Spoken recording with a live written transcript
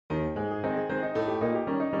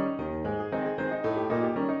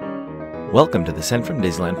Welcome to the Sent from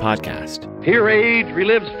Disneyland podcast. Here age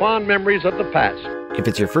relives fond memories of the past. If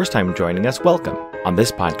it's your first time joining us, welcome. On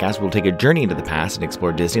this podcast, we'll take a journey into the past and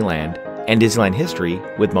explore Disneyland and Disneyland history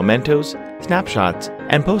with mementos, snapshots,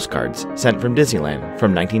 and postcards sent from Disneyland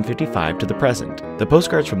from 1955 to the present. The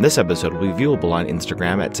postcards from this episode will be viewable on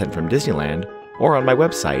Instagram at Sent from Disneyland or on my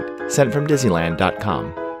website,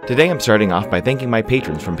 sentfromdisneyland.com. Today I'm starting off by thanking my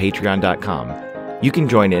patrons from patreon.com. You can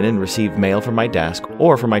join in and receive mail from my desk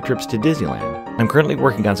or for my trips to Disneyland. I'm currently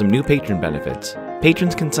working on some new patron benefits.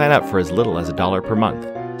 Patrons can sign up for as little as $1 per month.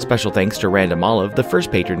 Special thanks to Random Olive, the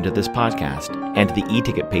first patron to this podcast, and to the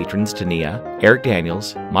e-ticket patrons Tania, Eric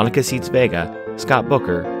Daniels, Monica Seitz Vega, Scott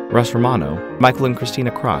Booker, Russ Romano, Michael and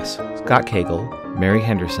Christina Cross, Scott Cagle, Mary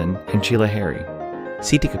Henderson, and Sheila Harry.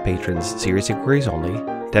 C-ticket patrons Serious Inquiries Only,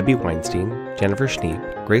 Debbie Weinstein, Jennifer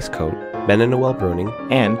Schneep, Grace Coate, Ben and Noel Bruning,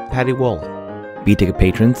 and Patty Wolin. B-ticket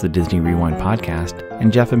patrons, the Disney Rewind podcast,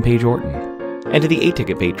 and Jeff and Paige Orton. And to the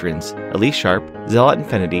A-ticket patrons, Elise Sharp, Zealot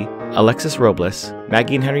Infinity, Alexis Robles,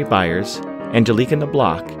 Maggie and Henry Byers, Angelica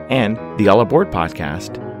Nablock, and the All Aboard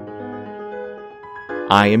podcast.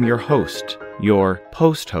 I am your host, your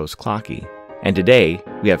post-host Clocky, and today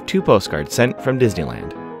we have 2 postcards sent from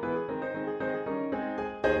Disneyland.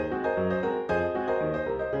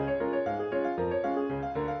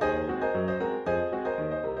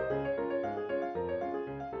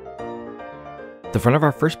 The front of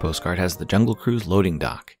our first postcard has the Jungle Cruise loading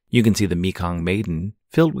dock. You can see the Mekong Maiden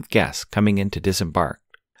filled with guests coming in to disembark.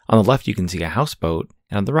 On the left you can see a houseboat,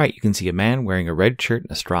 and on the right you can see a man wearing a red shirt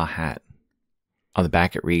and a straw hat. On the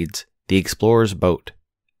back it reads, The Explorer's Boat.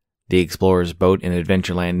 The Explorer's Boat in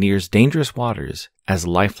Adventureland nears dangerous waters as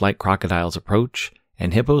lifelike crocodiles approach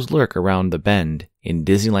and hippos lurk around the bend in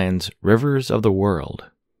Disneyland's Rivers of the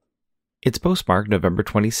World. It's postmarked November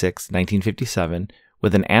 26, 1957,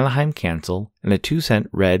 with an Anaheim cancel and a 2-cent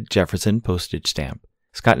red Jefferson postage stamp,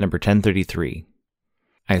 Scott number 1033.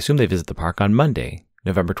 I assume they visit the park on Monday,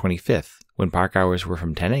 November 25th, when park hours were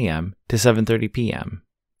from 10 a.m. to 7:30 p.m.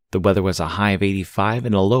 The weather was a high of 85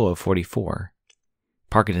 and a low of 44.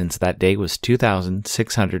 Park attendance that day was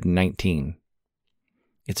 2,619.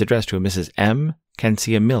 It's addressed to a Mrs. M.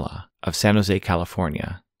 Canciamilla of San Jose,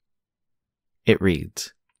 California. It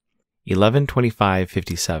reads,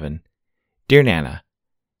 11/25/57. Dear Nana,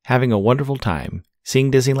 having a wonderful time,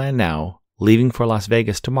 seeing Disneyland now, leaving for Las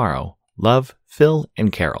Vegas tomorrow. Love, Phil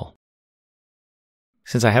and Carol.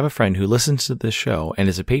 Since I have a friend who listens to this show and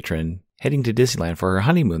is a patron heading to Disneyland for her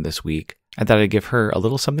honeymoon this week, I thought I'd give her a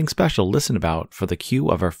little something special to listen about for the queue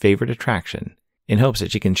of our favorite attraction, in hopes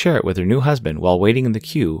that she can share it with her new husband while waiting in the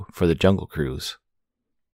queue for the Jungle Cruise.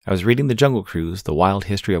 I was reading The Jungle Cruise, The Wild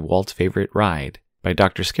History of Walt's Favorite Ride by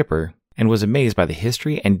Dr. Skipper, and was amazed by the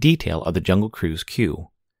history and detail of the Jungle Cruise queue.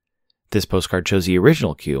 This postcard shows the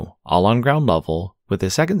original queue, all on ground level, with a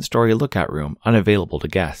second-story lookout room unavailable to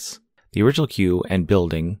guests. The original queue and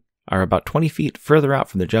building are about 20 feet further out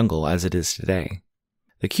from the jungle as it is today.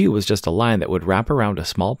 The queue was just a line that would wrap around a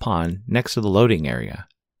small pond next to the loading area.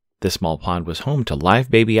 This small pond was home to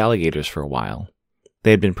live baby alligators for a while.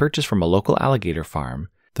 They had been purchased from a local alligator farm.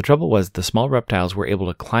 The trouble was the small reptiles were able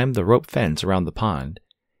to climb the rope fence around the pond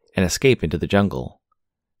and escape into the jungle.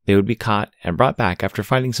 They would be caught and brought back after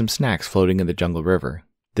finding some snacks floating in the jungle river.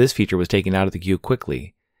 This feature was taken out of the queue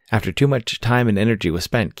quickly, after too much time and energy was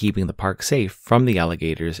spent keeping the park safe from the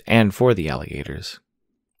alligators and for the alligators.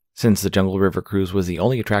 Since the Jungle River Cruise was the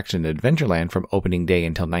only attraction in Adventureland from opening day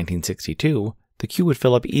until 1962, the queue would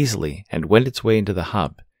fill up easily and wend its way into the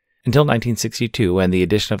hub. Until 1962 and the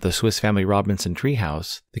addition of the Swiss Family Robinson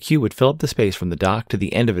Treehouse, the queue would fill up the space from the dock to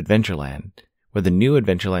the end of Adventureland, where the new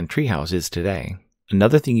Adventureland Treehouse is today.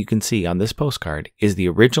 Another thing you can see on this postcard is the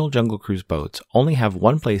original Jungle Cruise boats only have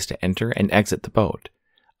one place to enter and exit the boat,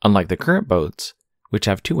 unlike the current boats, which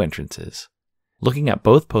have 2 entrances. Looking at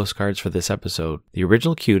both postcards for this episode, the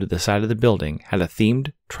original queue to the side of the building had a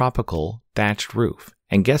themed, tropical, thatched roof,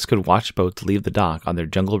 and guests could watch boats leave the dock on their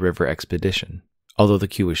Jungle River expedition. Although the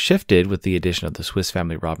queue was shifted with the addition of the Swiss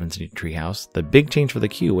Family Robinson Treehouse, the big change for the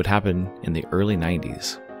queue would happen in the early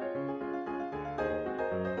 90s.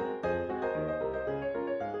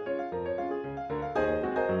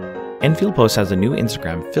 Enfield Post has a new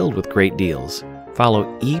Instagram filled with great deals.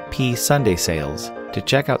 Follow EP Sunday Sales to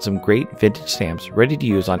check out some great vintage stamps ready to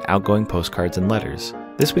use on outgoing postcards and letters.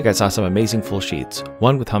 This week I saw some amazing full sheets,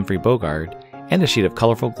 one with Humphrey Bogart, and a sheet of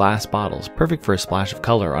colorful glass bottles, perfect for a splash of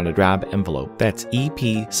color on a drab envelope. That's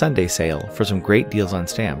EP Sunday Sale for some great deals on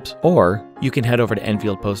stamps. Or you can head over to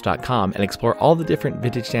EnfieldPost.com and explore all the different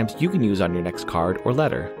vintage stamps you can use on your next card or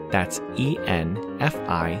letter. That's ENFIELD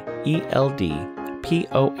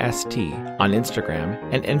 @EnfieldPost on Instagram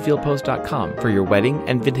and EnfieldPost.com for your wedding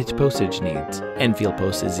and vintage postage needs. Enfield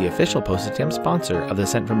Post is the official postage stamp sponsor of the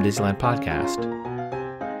Sent from Disneyland podcast.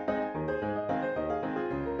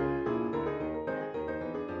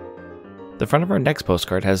 The front of our next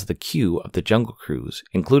postcard has the queue of the Jungle Cruise,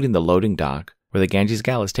 including the loading dock, where the Ganges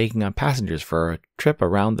Gal is taking on passengers for a trip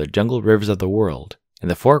around the jungle rivers of the world. In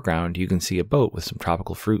the foreground, you can see a boat with some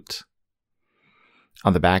tropical fruits.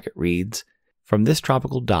 On the back it reads, "From this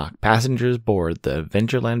tropical dock, passengers board the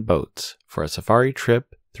Adventureland boats for a safari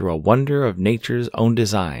trip through a wonder of nature's own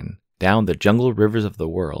design, down the jungle rivers of the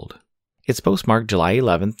world." It's postmarked July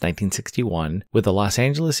 11, 1961, with the Los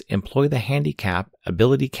Angeles Employ the Handicap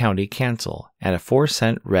Ability County Cancel and a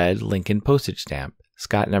 4-cent red Lincoln postage stamp,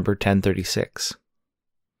 Scott number 1036.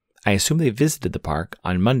 I assume they visited the park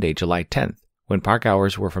on Monday, July 10th, when park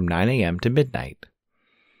hours were from 9 a.m. to midnight.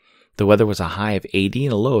 The weather was a high of 80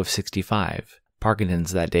 and a low of 65. Park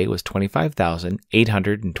attendance that day was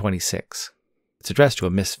 25,826. It's addressed to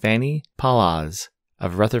a Miss Fanny Palaz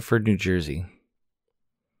of Rutherford, New Jersey.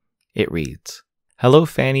 It reads, "Hello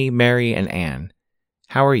Fanny, Mary, and Anne.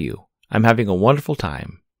 How are you? I'm having a wonderful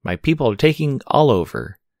time. My people are taking all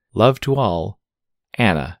over. Love to all.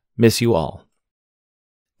 Anna, miss you all."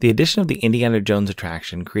 The addition of the Indiana Jones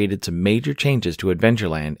attraction created some major changes to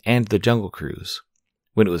Adventureland and the Jungle Cruise.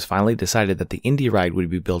 When it was finally decided that the Indy ride would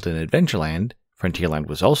be built in Adventureland, Frontierland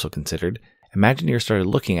was also considered, Imagineers started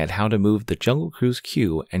looking at how to move the Jungle Cruise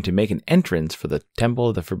queue and to make an entrance for the Temple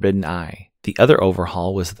of the Forbidden Eye. The other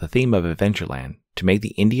overhaul was the theme of Adventureland. To make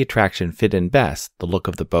the Indy attraction fit in best, the look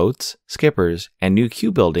of the boats, skippers, and new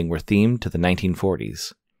queue building were themed to the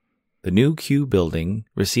 1940s. The new queue building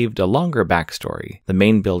received a longer backstory. The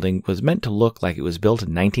main building was meant to look like it was built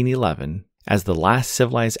in 1911 as the last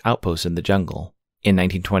civilized outpost in the jungle. In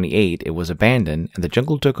 1928, it was abandoned and the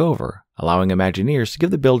jungle took over, allowing Imagineers to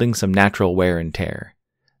give the building some natural wear and tear.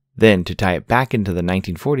 Then, to tie it back into the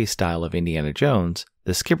 1940s style of Indiana Jones,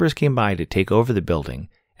 the skippers came by to take over the building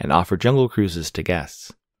and offer jungle cruises to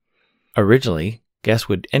guests. Originally, guests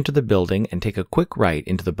would enter the building and take a quick right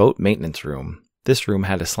into the boat maintenance room. This room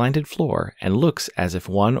had a slanted floor and looks as if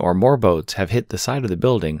one or more boats have hit the side of the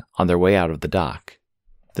building on their way out of the dock.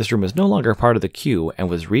 This room is no longer part of the queue and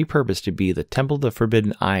was repurposed to be the Temple of the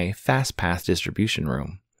Forbidden Eye Fast Pass distribution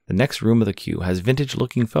room. The next room of the queue has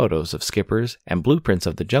vintage-looking photos of skippers and blueprints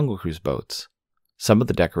of the Jungle Cruise boats. Some of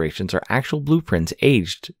the decorations are actual blueprints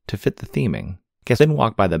aged to fit the theming. Guests then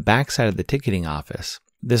walk by the back side of the ticketing office.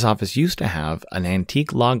 This office used to have an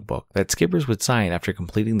antique logbook that skippers would sign after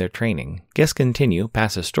completing their training. Guests continue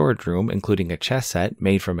past a storage room including a chess set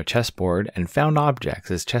made from a chessboard and found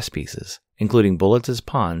objects as chess pieces, including bullets as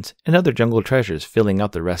pawns and other jungle treasures filling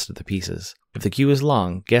out the rest of the pieces. If the queue is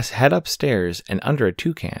long, guests head upstairs and under a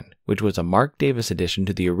toucan, which was a Mark Davis addition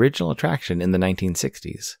to the original attraction in the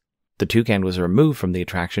 1960s. The toucan was removed from the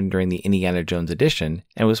attraction during the Indiana Jones edition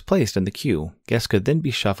and was placed in the queue. Guests could then be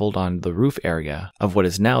shuffled on the roof area of what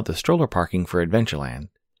is now the stroller parking for Adventureland.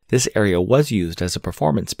 This area was used as a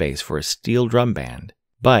performance space for a steel drum band,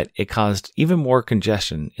 but it caused even more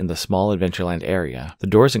congestion in the small Adventureland area. The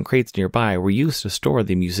doors and crates nearby were used to store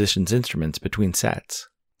the musicians' instruments between sets.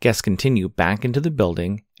 Guests continue back into the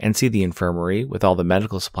building and see the infirmary with all the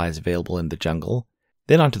medical supplies available in the jungle,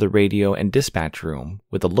 then onto the radio and dispatch room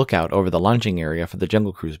with a lookout over the launching area for the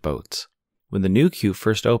Jungle Cruise boats. When the new queue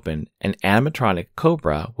first opened, an animatronic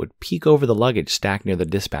cobra would peek over the luggage stacked near the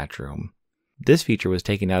dispatch room. This feature was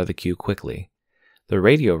taken out of the queue quickly. The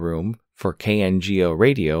radio room for KNGO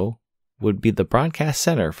radio would be the broadcast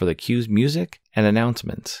center for the queue's music and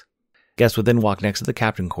announcements. Guests would then walk next to the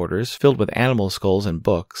captain quarters filled with animal skulls and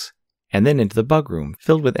books, and then into the bug room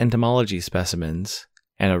filled with entomology specimens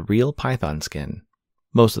and a real python skin.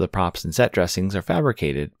 Most of the props and set dressings are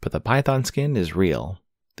fabricated, but the python skin is real.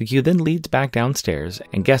 The queue then leads back downstairs,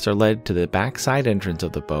 and guests are led to the back side entrance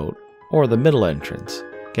of the boat, or the middle entrance.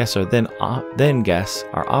 Guests are guests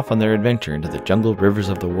are off on their adventure into the jungle rivers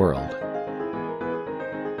of the world.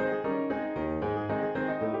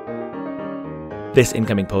 This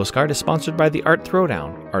incoming postcard is sponsored by the Art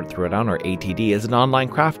Throwdown. Art Throwdown, or ATD, is an online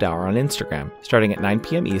craft hour on Instagram, starting at 9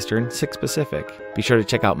 p.m. Eastern, 6 Pacific. Be sure to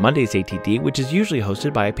check out Monday's ATD, which is usually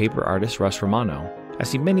hosted by paper artist Russ Romano. I've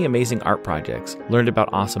seen many amazing art projects, learned about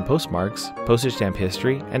awesome postmarks, postage stamp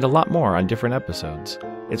history, and a lot more on different episodes.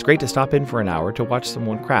 It's great to stop in for an hour to watch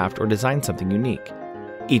someone craft or design something unique.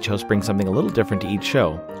 Each host brings something a little different to each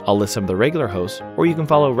show. I'll list some of the regular hosts, or you can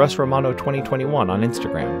follow Russ Romano 2021 on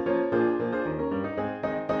Instagram.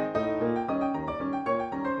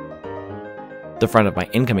 The front of my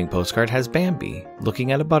incoming postcard has Bambi,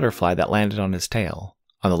 looking at a butterfly that landed on his tail.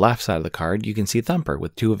 On the left side of the card, you can see Thumper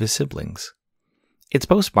with 2 of his siblings. It's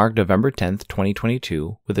postmarked November 10th,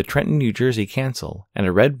 2022, with a Trenton, New Jersey cancel and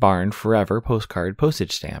a Red Barn Forever postcard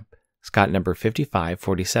postage stamp, Scott number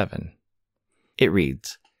 5547. It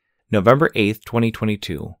reads, November 8th,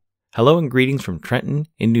 2022. Hello and greetings from Trenton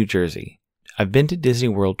in New Jersey. I've been to Disney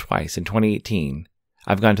World twice in 2018.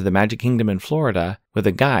 I've gone to the Magic Kingdom in Florida with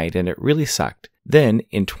a guide and it really sucked. Then,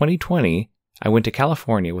 in 2020, I went to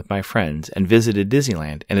California with my friends and visited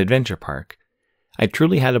Disneyland and Adventure Park. I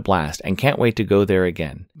truly had a blast and can't wait to go there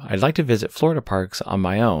again. I'd like to visit Florida parks on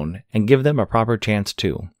my own and give them a proper chance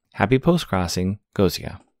too. Happy post-crossing,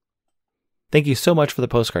 Gozia. Thank you so much for the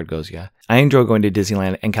postcard, Gozia. I enjoy going to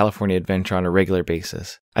Disneyland and California Adventure on a regular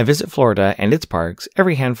basis. I visit Florida and its parks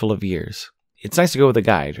every handful of years. It's nice to go with a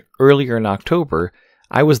guide. Earlier in October,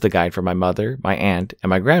 I was the guide for my mother, my aunt,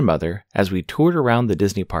 and my grandmother as we toured around the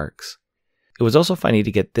Disney parks. It was also funny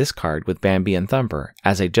to get this card with Bambi and Thumper,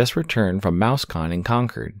 as I just returned from MouseCon in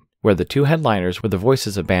Concord, where the 2 headliners were the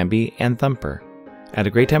voices of Bambi and Thumper. I had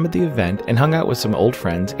a great time at the event and hung out with some old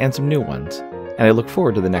friends and some new ones, and I look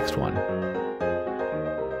forward to the next one.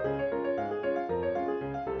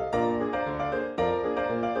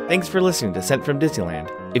 Thanks for listening to Sent from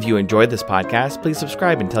Disneyland. If you enjoyed this podcast, please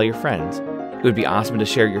subscribe and tell your friends. It would be awesome to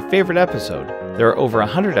share your favorite episode. There are over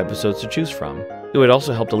 100 episodes to choose from. It would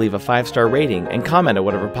also help to leave a 5-star rating and comment at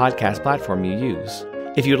whatever podcast platform you use.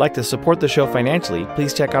 If you'd like to support the show financially,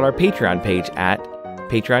 please check out our Patreon page at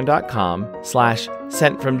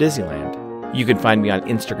patreon.com/sentfromdisneyland. You can find me on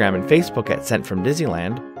Instagram and Facebook at Sent from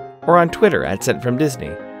Disneyland, or on Twitter at Sent from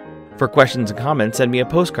Disney. For questions and comments, send me a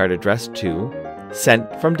postcard addressed to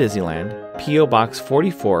Sent from Disneyland, P.O. Box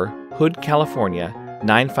 44, Hood, California,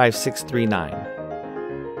 95639.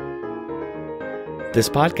 This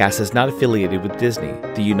podcast is not affiliated with Disney,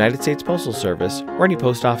 the United States Postal Service, or any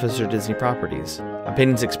post office or Disney properties.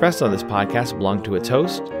 Opinions expressed on this podcast belong to its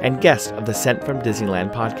host and guests of the Sent from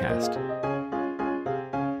Disneyland podcast.